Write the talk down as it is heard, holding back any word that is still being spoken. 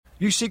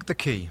You seek the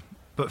key,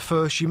 but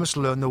first you must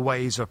learn the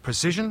ways of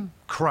precision,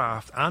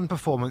 craft and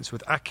performance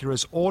with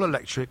Acura's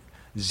all-electric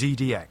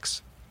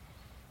ZDX.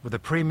 With a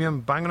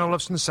premium Bang &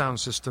 Olufsen sound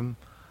system,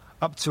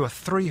 up to a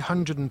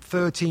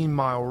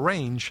 313-mile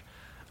range,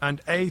 and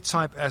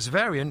A-Type S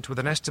variant with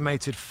an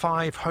estimated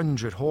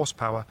 500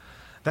 horsepower,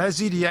 their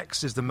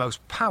ZDX is the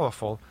most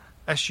powerful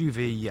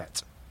SUV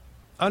yet.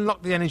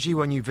 Unlock the energy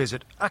when you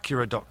visit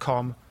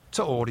Acura.com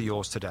to order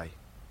yours today.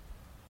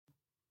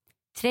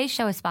 Today's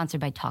show is sponsored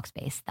by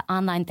Talkspace, the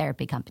online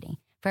therapy company.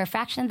 For a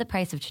fraction of the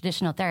price of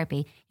traditional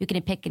therapy, you can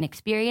pick an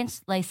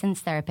experienced,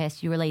 licensed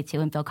therapist you relate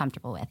to and feel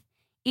comfortable with.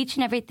 Each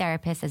and every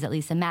therapist has at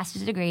least a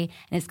master's degree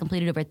and has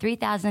completed over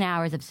 3,000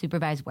 hours of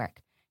supervised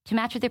work. To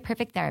match with your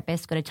perfect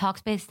therapist, go to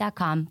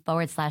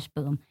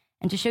Talkspace.com/boom.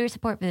 And to show your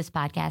support for this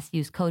podcast,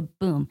 use code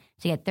BOOM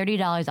to get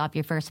 $30 off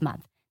your first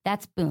month.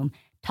 That's BOOM.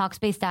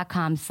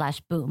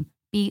 Talkspace.com/boom.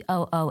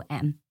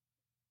 BOOM.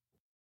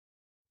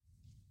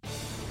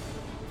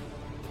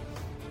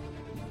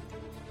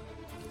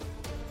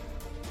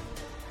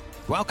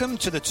 Welcome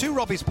to the Two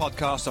Robbies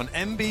podcast on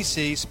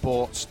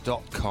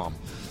NBCSports.com.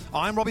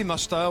 I'm Robbie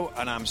Mustoe,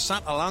 and I'm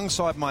sat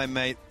alongside my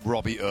mate,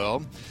 Robbie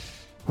Earle.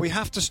 We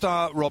have to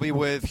start, Robbie,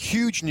 with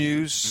huge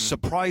news,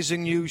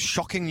 surprising news,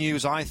 shocking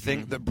news, I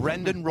think, that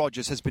Brendan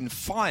Rodgers has been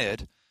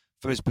fired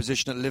for his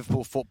position at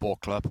Liverpool Football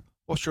Club.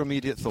 What's your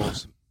immediate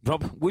thoughts?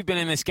 Rob, we've been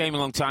in this game a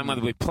long time,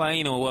 whether we're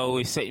playing or whether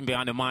we're sitting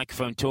behind a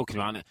microphone talking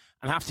about it.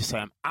 And I have to say,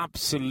 I'm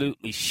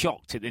absolutely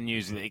shocked at the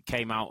news that it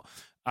came out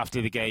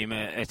after the game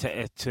at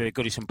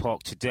Goodison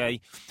Park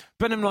today.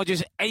 Brendan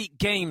Rodgers, 8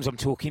 games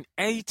into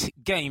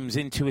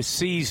a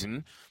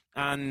season,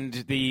 and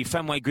the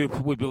Fenway Group,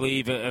 we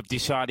believe, have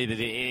decided that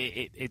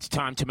it's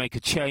time to make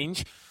a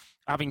change.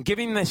 Having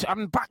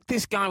backed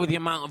this guy with the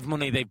amount of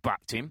money they've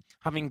backed him,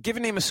 having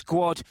given him a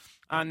squad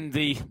and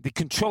the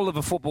control of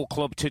a football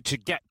club to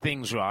get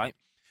things right,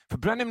 for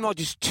Brendan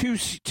Rodgers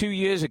two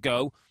years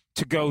ago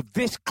to go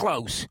this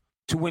close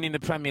to winning the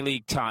Premier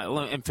League title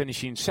and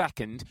finishing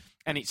second,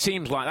 and it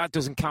seems like that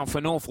doesn't count for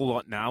an awful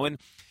lot now. And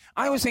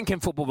I always think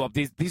in football, Bob,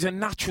 there's a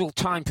natural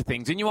time for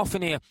things, and you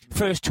often hear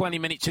first 20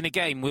 minutes in a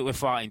game we're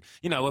fighting.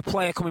 You know, a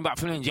player coming back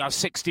from an injury has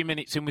 60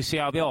 minutes and we see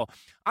how they are.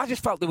 I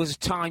just felt there was a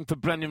time for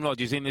Brendan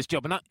Rodgers in this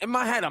job, and in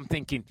my head I'm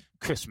thinking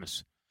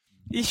Christmas.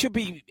 He should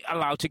be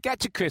allowed to get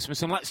to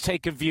Christmas and let's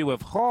take a view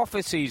of half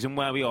a season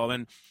where we are.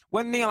 And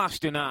when Neil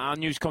Ashton, our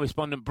news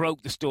correspondent,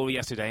 broke the story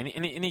yesterday,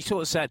 and he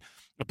sort of said,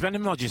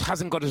 Brendan Rodgers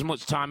hasn't got as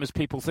much time as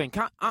people think.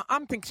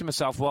 I'm thinking to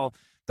myself, well,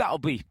 that'll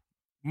be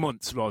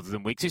months rather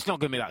than weeks. It's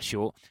not going to be that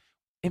short.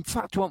 In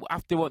fact,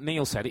 after what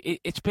Neil said,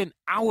 it's been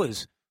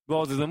hours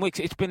rather than weeks.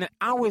 It's been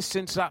hours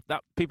since that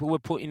people were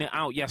putting it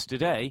out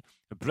yesterday.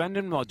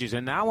 Brendan Rodgers,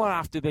 an hour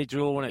after they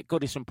draw at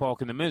Goodison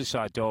Park in the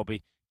Merseyside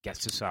derby,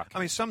 gets the sack. I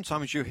mean,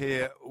 sometimes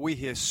we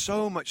hear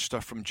so much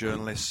stuff from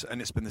journalists, and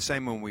it's been the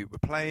same when we were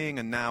playing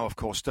and now, of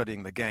course,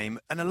 studying the game,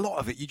 and a lot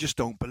of it you just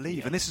don't believe.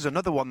 Yeah. And this is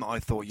another one that I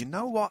thought, you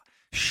know what?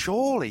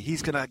 Surely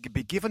he's going to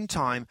be given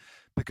time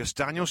because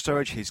Daniel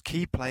Sturridge, his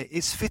key player,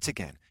 is fit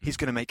again. He's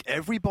going to make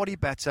everybody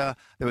better.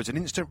 There was an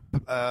instant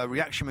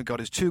reaction we got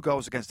his 2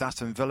 goals against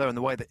Aston Villa and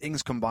the way that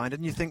Ings combined,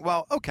 and you think,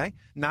 well, okay,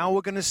 now we're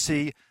going to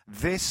see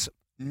this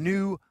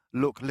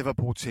new-look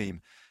Liverpool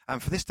team.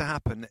 And for this to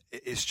happen,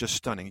 it's just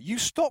stunning. You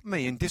stop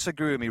me and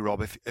disagree with me,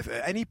 Rob, if at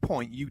any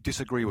point you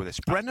disagree with this.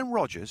 Brendan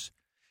Rodgers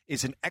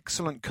is an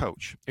excellent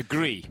coach.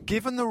 Agree.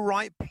 Given the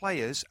right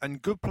players and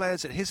good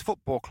players at his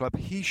football club,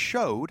 he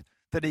showed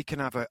that he can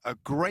have a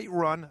great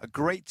run, a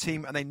great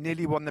team, and they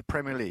nearly won the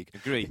Premier League.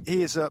 Agree.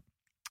 He is a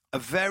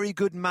very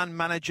good man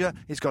manager.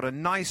 He's got a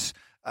nice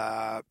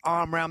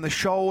arm around the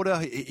shoulder.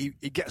 He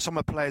gets on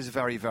with players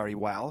very, very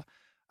well.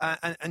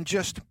 And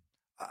just...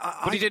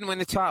 But he didn't win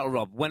the title,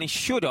 Rob, when he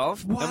should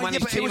have. Well, and when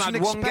his team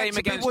had one game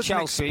against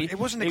Chelsea, it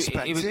wasn't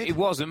expected. It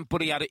wasn't,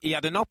 but he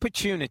had an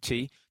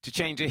opportunity to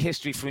change the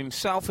history for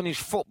himself and his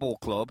football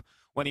club.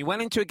 When he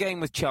went into a game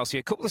with Chelsea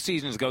a couple of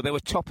seasons ago, they were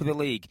top of the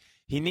league.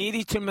 He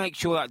needed to make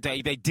sure that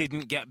day they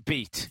didn't get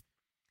beat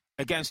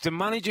against a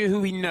manager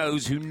who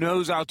knows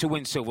how to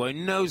win silver,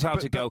 who knows how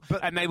to go.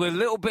 And they were a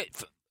little bit...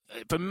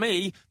 For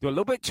me, they were a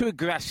little bit too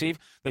aggressive.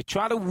 They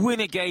tried to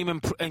win a game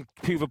and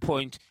prove a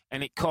point,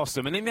 and it cost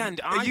them. And in the end,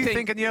 I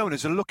think the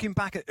owners are looking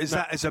back at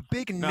that as a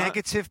big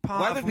negative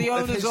part whether of the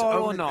owners are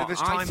or not.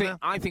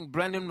 I think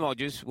Brendan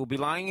Rodgers will be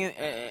lying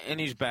in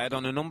his bed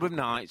on a number of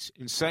nights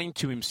and saying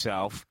to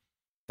himself,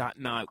 that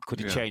night could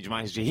have changed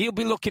my history. He'll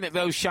be looking at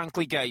those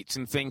Shankly gates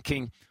and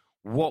thinking,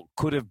 what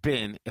could have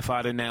been if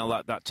I'd have nailed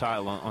that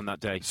title on that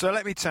day? So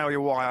let me tell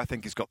you why I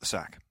think he's got the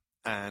sack.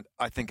 And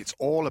I think it's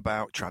all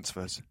about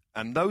transfers.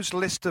 And those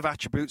list of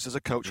attributes as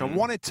a coach, I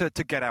wanted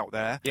to get out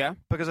there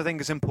because I think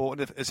it's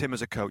important as him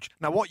as a coach.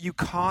 Now, what you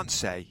can't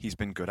say he's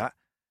been good at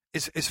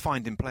is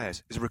finding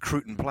players, is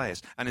recruiting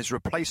players, and is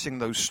replacing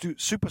those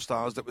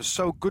superstars that were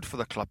so good for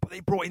the club, but they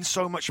brought in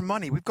so much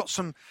money. We've got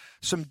some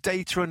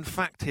data and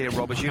fact here,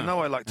 Rob, as you know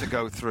I like to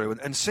go through.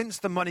 And since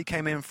the money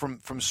came in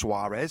from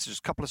Suarez, just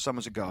a couple of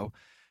summers ago,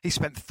 he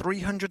spent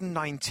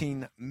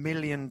 $319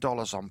 million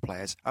on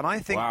players. And I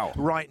think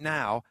right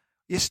now,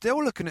 you're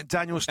still looking at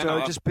Daniel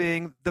Sturridge as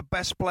being the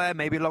best player,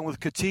 maybe along with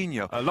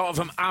Coutinho. A lot of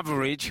them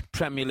average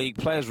Premier League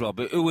players, Rob,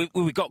 who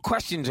we've got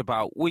questions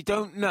about. We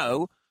don't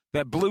know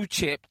they're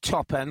blue-chip,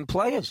 top-end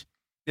players.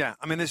 Yeah,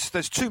 I mean,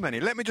 there's too many.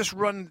 Let me just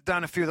run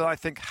down a few that I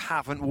think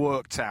haven't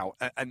worked out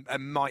and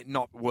might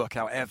not work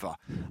out ever.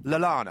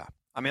 Lallana.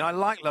 I mean, I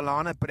like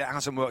Lallana, but it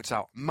hasn't worked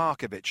out.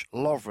 Markovic,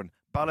 Lovren,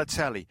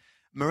 Balotelli,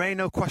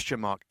 Moreno, question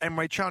mark.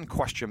 Emre Can,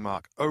 question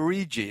mark.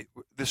 Origi,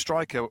 the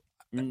striker...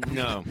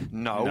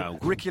 No.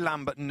 Ricky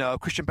Lambert, no.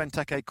 Christian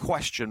Benteke,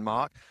 question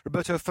mark.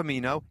 Roberto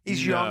Firmino,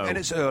 he's young and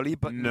it's early,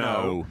 but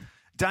no.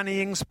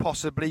 Danny Ings,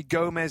 possibly.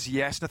 Gomez,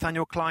 yes.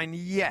 Nathaniel Klein,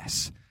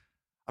 yes.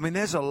 I mean,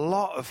 there's a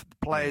lot of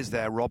players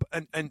there, Rob,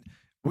 and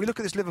we look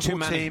at this Liverpool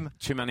team,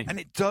 and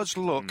it does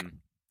look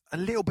a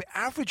little bit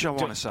average, I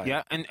want to say.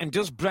 Yeah, and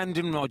does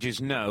Brendan Rodgers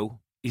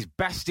know his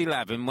best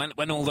 11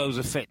 when all those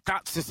are fit?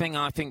 That's the thing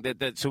I think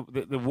that's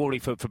the worry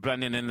for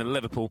Brendan and the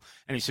Liverpool,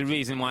 and it's the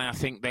reason why I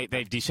think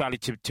they've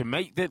decided to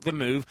make the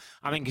move.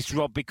 I think it's,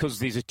 Rob, because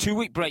there's a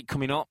 2-week break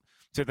coming up,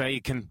 so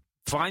they can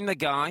find the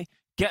guy,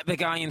 get the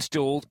guy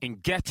installed,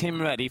 and get him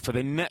ready for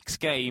the next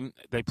game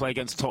they play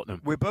against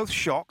Tottenham. We're both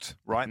shocked,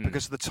 right,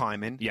 because of the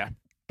timing. Yeah.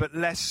 But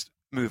let's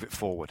move it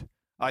forward.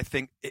 I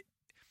think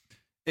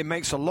it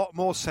makes a lot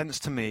more sense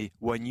to me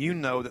when you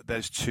know that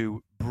there's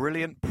two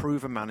brilliant,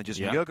 proven managers,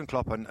 Jurgen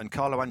Klopp and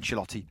Carlo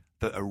Ancelotti,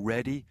 that are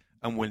ready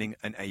and willing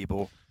and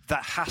able.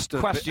 That has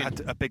to have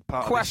had a big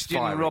part of this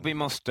firing. Robbie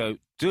Mustoe.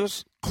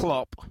 Does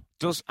Klopp,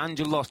 does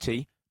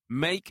Ancelotti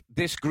make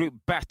this group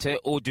better,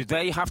 or do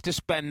they have to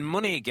spend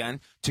money again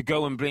to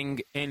go and bring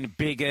in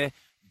bigger,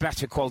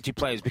 better quality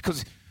players?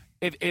 Because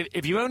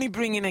if you're only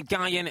bringing a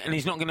guy in and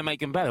he's not going to make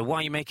them better, why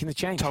are you making the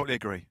change? Totally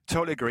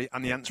agree.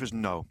 And the answer is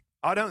no.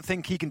 I don't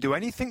think he can do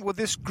anything with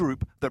this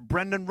group that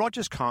Brendan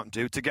Rodgers can't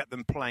do to get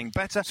them playing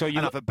better and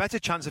have a better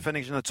chance of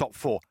finishing in the top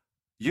 4.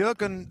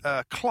 Jurgen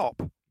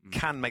Klopp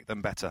can make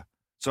them better.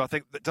 So I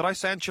think, did I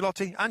say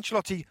Ancelotti?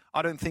 Ancelotti,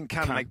 I don't think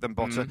can make them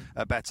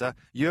better.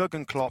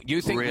 Jurgen Klopp,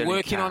 you think really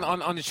working can.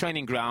 on the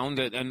training ground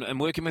and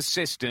working with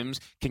systems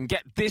can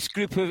get this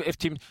group of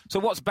teams? So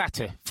what's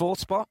better? 4th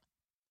spot?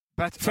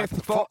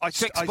 Fifth spot?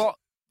 6th spot?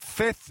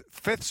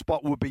 Fifth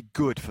spot would be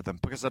good for them,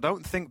 because I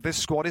don't think this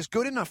squad is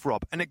good enough,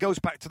 Rob. And it goes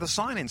back to the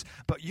signings.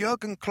 But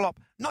Jurgen Klopp,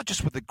 not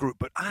just with the group,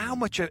 but how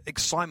much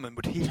excitement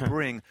would he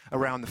bring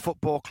around the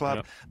football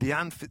club?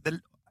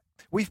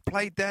 We've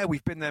played there.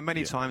 We've been there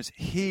many times.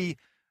 He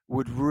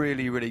would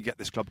really, really get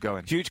this club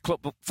going. Huge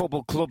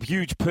football club,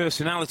 huge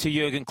personality,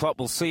 Jurgen Klopp.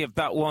 We'll see if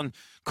that one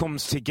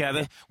comes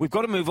together. We've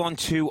got to move on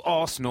to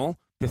Arsenal.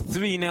 The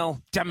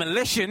 3-0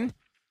 demolition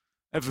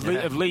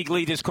of league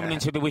leaders coming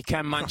into the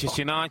weekend,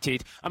 Manchester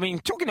United. I mean,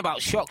 talking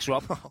about shocks,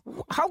 Rob,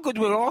 how good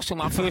were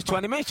Arsenal that first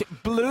 20 minutes?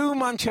 It blew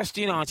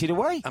Manchester United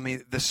away. I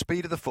mean, the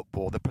speed of the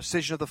football, the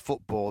precision of the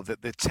football,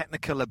 the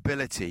technical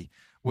ability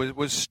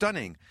was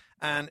stunning.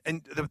 And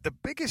the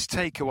biggest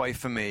takeaway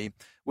for me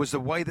was the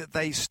way that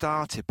they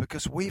started,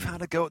 because we've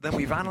had a go at them,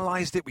 we've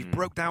analysed it, we've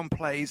broke down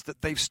plays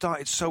that they've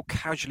started so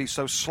casually,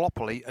 so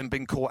sloppily, and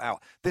been caught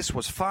out. This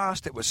was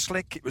fast, it was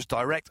slick, it was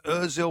direct.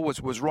 Ozil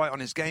was right on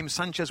his game.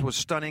 Sanchez was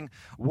stunning.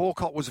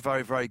 Walcott was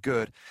very, very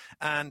good.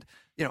 And,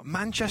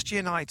 Manchester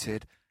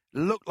United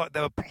looked like they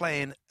were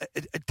playing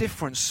a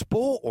different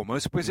sport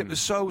almost, because it was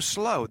so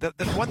slow. That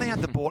when they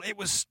had the ball, it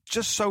was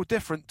just so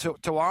different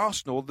to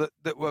Arsenal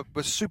that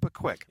were super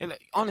quick.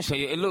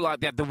 Honestly, it looked like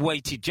they had the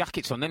weighted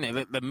jackets on, didn't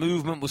it? The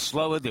movement was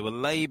slower, they were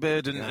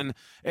laboured, and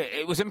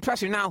it was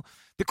impressive. Now,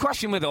 the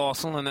question with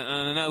Arsenal, and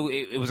I know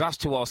it was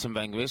asked to Arsene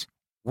Wenger, is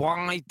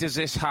why does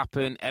this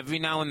happen every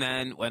now and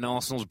then when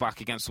Arsenal's back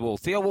against the wall?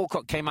 Theo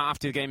Walcott came out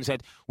after the game and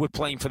said, we're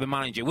playing for the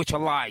manager, which I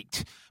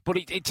liked. But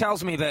it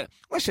tells me that,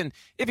 listen,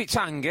 if it's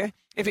anger,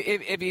 if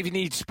you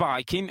need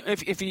spiking,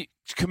 if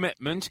it's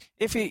commitment,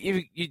 if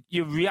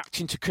you're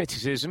reacting to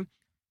criticism,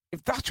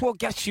 if that's what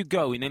gets you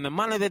going in the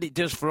manner that it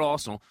does for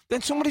Arsenal,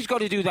 then somebody's got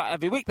to do that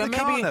every week. They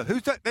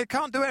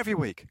can't do it every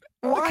week.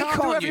 Why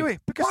can't you?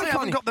 Because they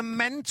haven't got the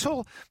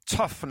mental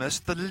toughness,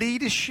 the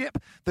leadership,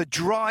 the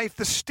drive,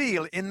 the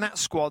steel in that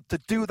squad to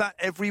do that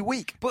every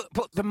week. But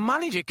the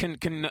manager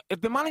can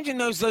if the manager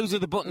knows those are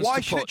the buttons why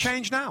to should push, it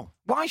change now?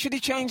 Why should he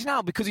change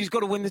now? Because he's got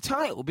to win the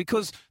title.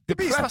 Because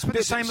that's been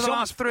the same in the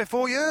last 3 or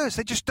 4 years.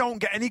 They just don't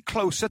get any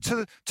closer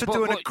to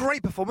doing a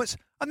great performance,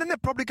 and then they'll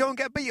probably go and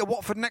get beat at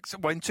Watford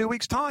in 2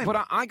 weeks' time.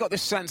 But I got the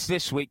sense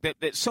this week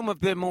that some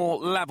of the more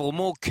level,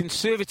 more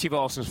conservative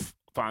Arsenal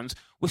fans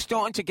were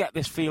starting to get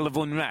this feel of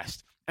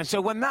unrest. And so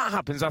when that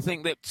happens, I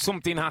think that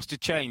something has to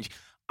change.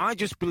 I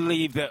just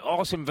believe that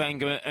Arsene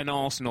Wenger and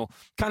Arsenal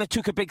kind of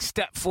took a big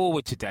step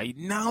forward today.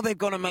 Now they've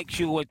got to make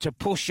sure to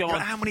push on.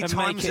 But how many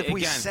times have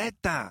we said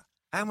that?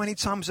 How many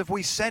times have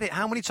we said it?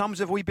 How many times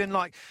have we been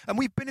like, and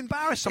we've been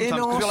embarrassed sometimes.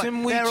 They're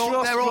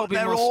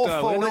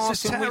awful.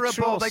 This is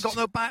terrible. They got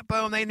no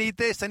backbone. They need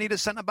this. They need a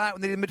centre back.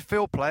 They need a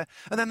midfield player.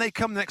 And then they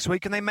come next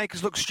week and they make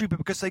us look stupid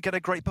because they get a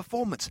great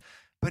performance.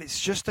 But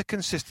it's just the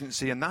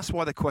consistency, and that's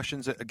why the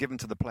questions are given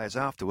to the players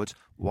afterwards.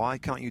 Why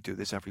can't you do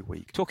this every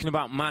week? Talking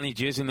about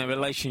managers and their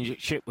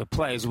relationship with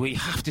players, we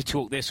have to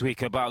talk this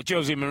week about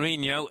Jose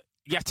Mourinho.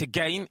 yet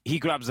again, he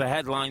grabs the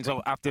headlines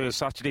after a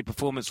Saturday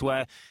performance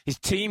where his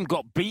team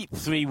got beat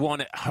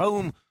 3-1 at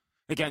home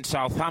against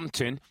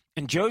Southampton.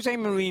 And Jose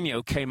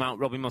Mourinho came out,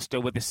 Robbie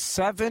Mustoe, with a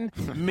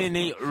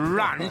 7-minute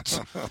rant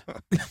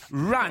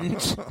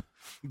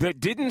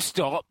that didn't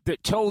stop,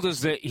 that told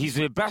us that he's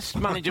the best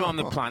manager on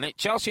the planet.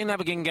 Chelsea are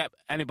never going to get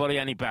anybody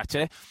any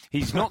better.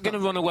 He's not going to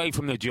run away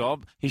from the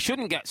job. He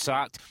shouldn't get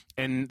sacked.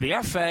 And the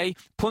FA,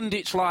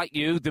 pundits like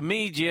you, the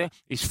media,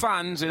 his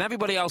fans, and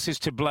everybody else is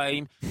to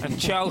blame. And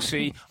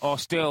Chelsea are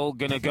still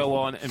going to go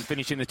on and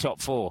finish in the top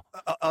 4.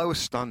 I was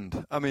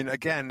stunned. I mean,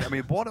 again,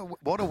 what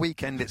a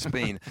weekend it's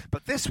been.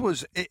 But this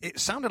was, it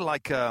sounded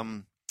like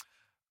an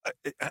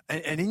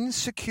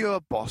insecure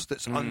boss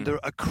that's under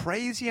a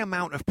crazy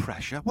amount of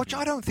pressure, which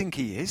I don't think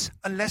he is,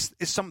 unless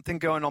there's something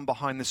going on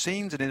behind the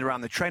scenes and in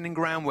around the training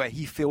ground where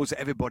he feels that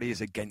everybody is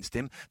against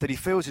him, that he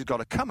feels he's got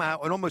to come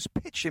out and almost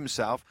pitch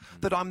himself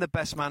that I'm the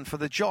best man for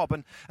the job.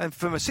 And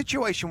from a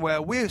situation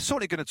where we're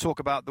sort of going to talk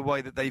about the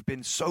way that they've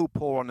been so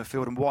poor on the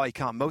field and why he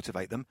can't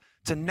motivate them,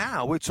 to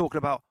now we're talking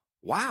about,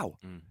 wow,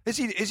 is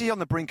he on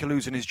the brink of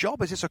losing his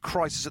job? Is this a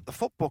crisis at the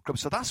football club?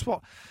 So that's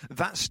what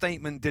that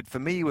statement did for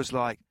me, was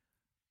like,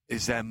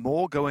 is there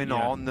more going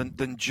on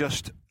than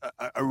just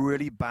a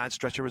really bad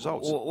stretch of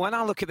results? Well, when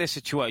I look at this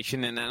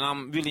situation, and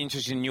I'm really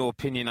interested in your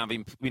opinion,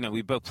 having,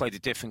 we both played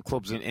at different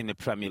clubs in the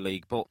Premier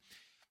League, but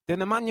the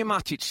Nemanja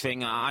Matic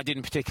thing I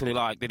didn't particularly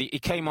like, that he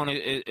came on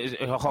as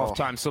a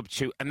half-time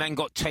substitute and then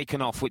got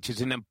taken off, which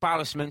is an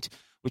embarrassment,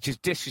 which is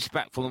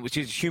disrespectful, and which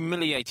is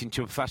humiliating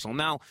to a professional.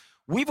 Now,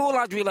 we've all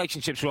had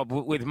relationships, Rob,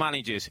 with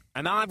managers,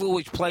 and I've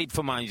always played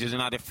for managers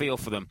and had a feel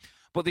for them.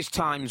 But there's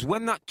times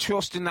when that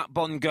trust and that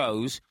bond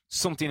goes,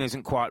 something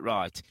isn't quite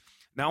right.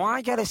 Now,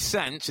 I get a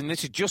sense, and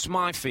this is just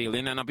my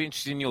feeling, and I'd be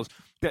interested in yours,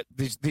 that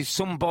there's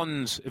some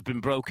bonds have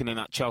been broken in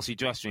that Chelsea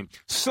dressing room,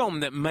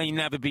 some that may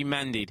never be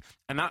mended.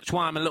 And that's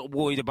why I'm a little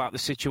worried about the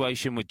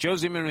situation with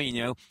Jose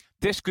Mourinho,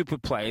 this group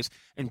of players,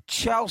 and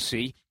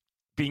Chelsea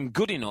being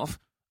good enough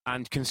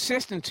and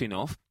consistent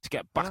enough to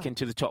get back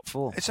into the top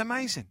 4. It's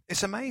amazing.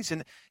 It's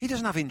amazing. He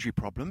doesn't have injury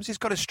problems. He's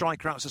got a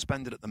striker out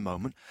suspended at the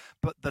moment.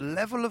 But the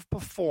level of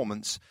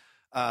performance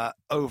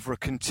over a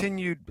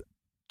continued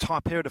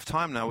period of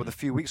time now, with a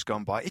few weeks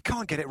gone by, he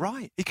can't get it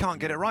right. He can't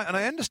get it right. And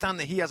I understand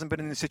that he hasn't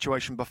been in this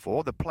situation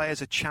before. The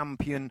players are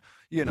champion,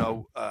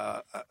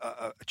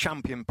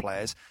 champion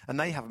players, and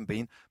they haven't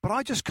been. But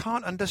I just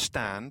can't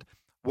understand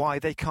why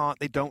they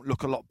don't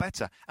look a lot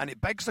better. And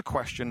it begs the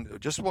question,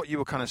 just what you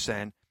were kind of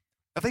saying,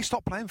 have they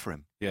stopped playing for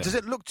him? Yeah. Does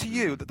it look to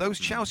you that those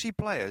Chelsea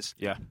players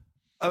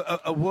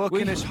are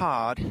working as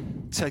hard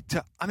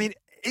to I mean,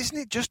 isn't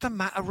it just a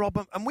matter,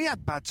 Rob? And we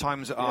had bad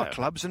times at our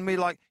clubs, and we're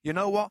like, you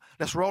know what?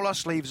 Let's roll our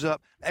sleeves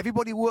up.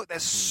 Everybody work their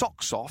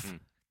socks off.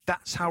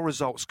 That's how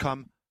results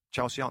come.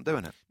 Chelsea aren't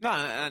doing it. No,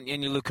 and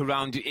you look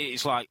around,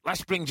 it's like,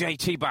 let's bring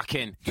JT back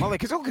in. Well, they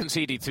could all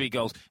conceded 3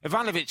 goals.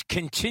 Ivanovic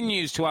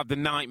continues to have the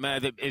nightmare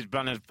that is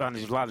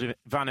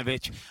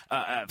Ivanovic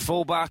at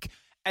fullback.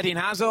 Eden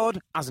Hazard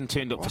hasn't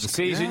turned up for the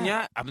season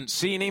yet. Haven't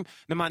seen him.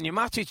 Nemanja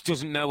Matic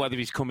doesn't know whether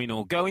he's coming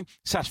or going.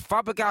 Cesc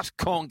Fabregas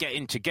can't get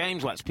into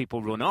games, lets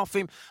people run off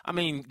him. I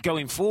mean,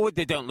 going forward,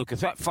 they don't look a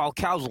threat.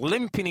 Falcao's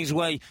limping his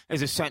way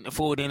as a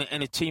centre-forward in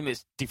a team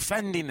that's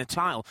defending the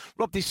title.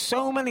 Rob, there's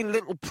so many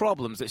little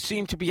problems that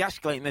seem to be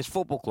escalating this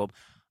football club.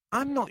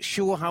 I'm not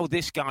sure how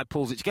this guy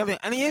pulls it together.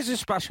 And he is a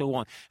special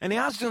one. And he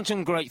has done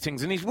some great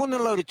things. And he's won a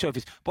load of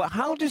trophies. But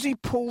how does he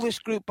pull this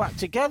group back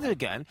together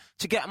again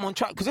to get them on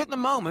track? Because at the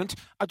moment,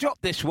 I drop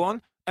this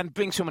one and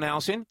bring someone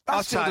else in.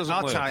 I'll tell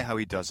you how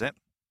he does it.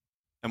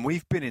 And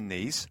we've been in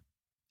these.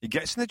 He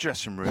gets in the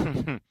dressing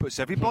room, puts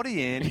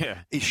everybody in.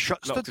 He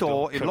shuts the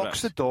door. He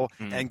locks the door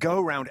and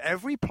go around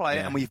every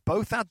player. And we've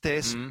both had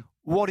this.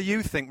 What do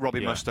you think,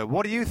 Robbie Mustoe?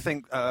 What do you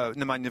think,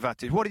 Nemanja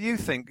Matic? What do you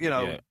think,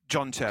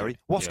 John Terry?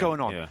 What's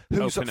going on?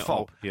 Who's at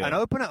fault? And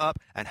open it up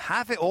and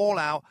have it all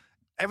out.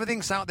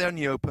 Everything's out there in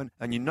the open.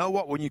 And you know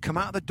what? When you come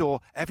out the door,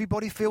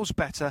 everybody feels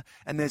better.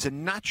 And there's a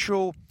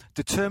natural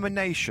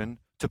determination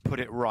to put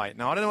it right.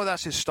 Now, I don't know whether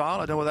that's his style.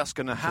 I don't know whether that's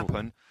going to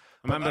happen.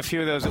 I remember a few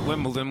of those at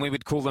Wimbledon. We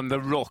would call them the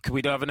ruck.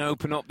 We'd have an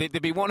open up.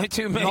 There'd be 1 or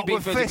 2 maybe not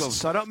with physicals.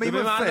 Fists. I don't mean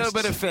with fists. A little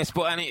bit of fist,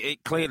 but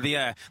it cleared the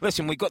air.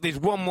 Listen, we've got this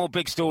one more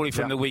big story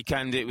from the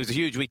weekend. It was a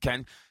huge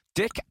weekend.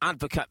 Dick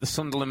Advocaat, the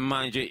Sunderland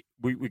manager,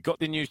 we got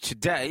the news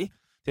today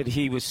that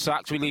he was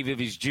sacked, relieved of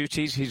his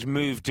duties. He's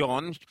moved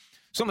on.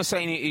 Some are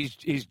saying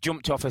he's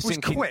jumped off a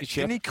sinking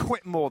ship. Didn't he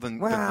quit more than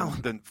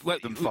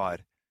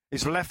fired?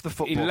 He's left the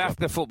football club. He left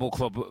the football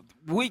club.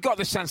 We got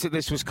the sense that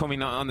this was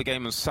coming on the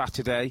game on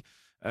Saturday.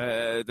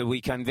 The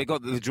weekend. They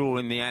got the draw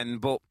in the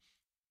end, but a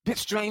bit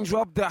strange,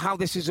 Rob, how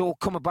this has all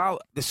come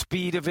about, the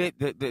speed of it,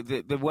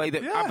 the way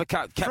that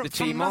Advocaat kept the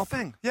team off.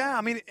 Yeah, I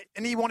mean,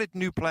 and he wanted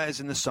new players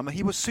in the summer.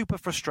 He was super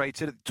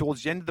frustrated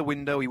towards the end of the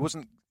window. He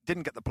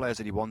didn't get the players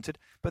that he wanted,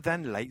 but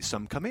then late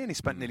some come in. He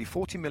spent nearly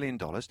 $40 million,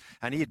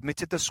 and he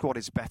admitted the squad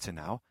is better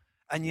now.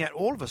 And yet,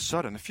 all of a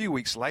sudden, a few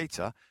weeks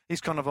later,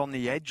 he's kind of on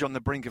the edge, on the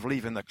brink of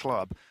leaving the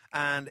club,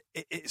 and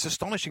it's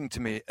astonishing to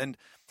me. And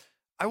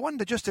I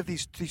wonder just if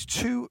these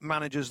two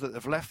managers that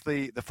have left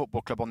the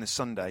football club on this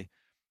Sunday,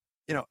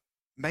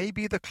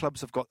 maybe the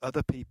clubs have got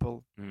other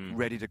people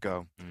ready to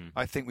go.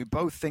 I think we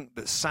both think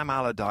that Sam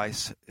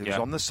Allardyce is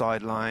on the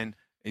sideline.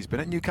 He's been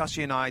at Newcastle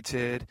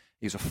United.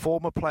 He's a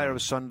former player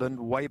of Sunderland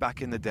way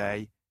back in the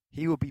day.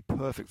 He would be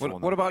perfect for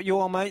them. What about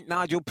your mate,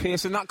 Nigel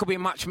Pearson? That could be a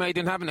match made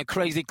in heaven. A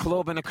crazy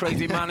club and a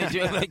crazy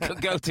manager. They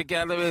could go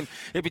together, and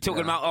he'd be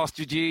talking about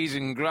ostriches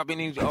and grabbing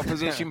his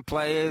opposition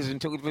players and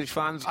talking to his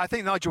fans. I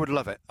think Nigel would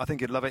love it. I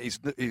think he'd love it.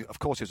 Of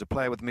course, he was a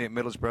player with me at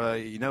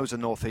Middlesbrough. He knows the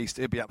North East.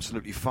 It'd be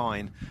absolutely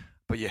fine.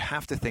 But you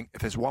have to think, if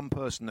there's one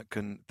person that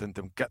can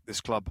get this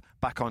club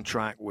back on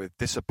track with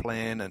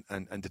discipline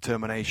and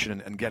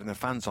determination and getting the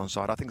fans on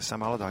side, I think it's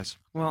Sam Allardyce.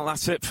 Well,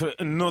 that's it for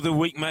another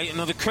week, mate.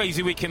 Another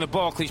crazy week in the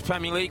Barclays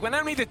Premier League, when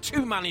only the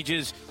two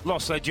managers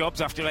lost their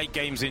jobs after 8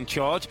 games in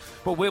charge.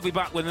 But we'll be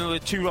back with another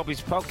Two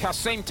Robbies podcast,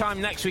 same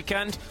time next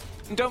weekend.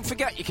 And don't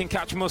forget, you can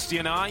catch Mustoe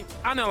and I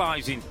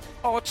analysing,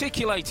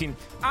 articulating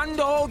and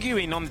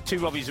arguing on the Two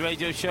Robbies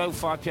radio show,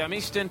 5 p.m.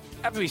 Eastern,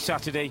 every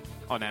Saturday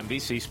on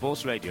NBC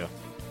Sports Radio.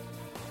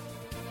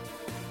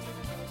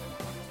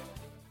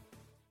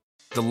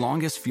 The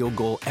longest field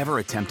goal ever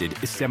attempted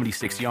is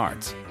 76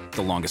 yards.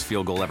 The longest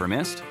field goal ever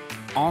missed?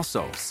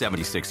 Also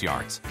 76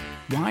 yards.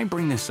 Why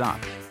bring this up?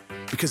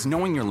 Because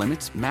knowing your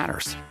limits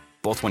matters,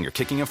 both when you're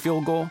kicking a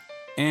field goal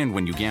and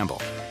when you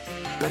gamble.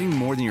 Betting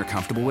more than you're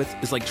comfortable with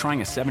is like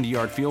trying a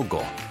 70-yard field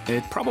goal.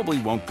 It probably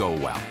won't go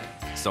well.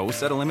 So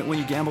set a limit when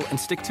you gamble and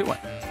stick to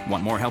it.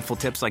 Want more helpful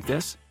tips like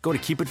this? Go to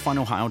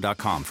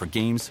keepitfunohio.com for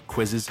games,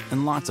 quizzes,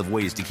 and lots of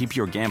ways to keep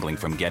your gambling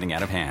from getting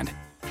out of hand.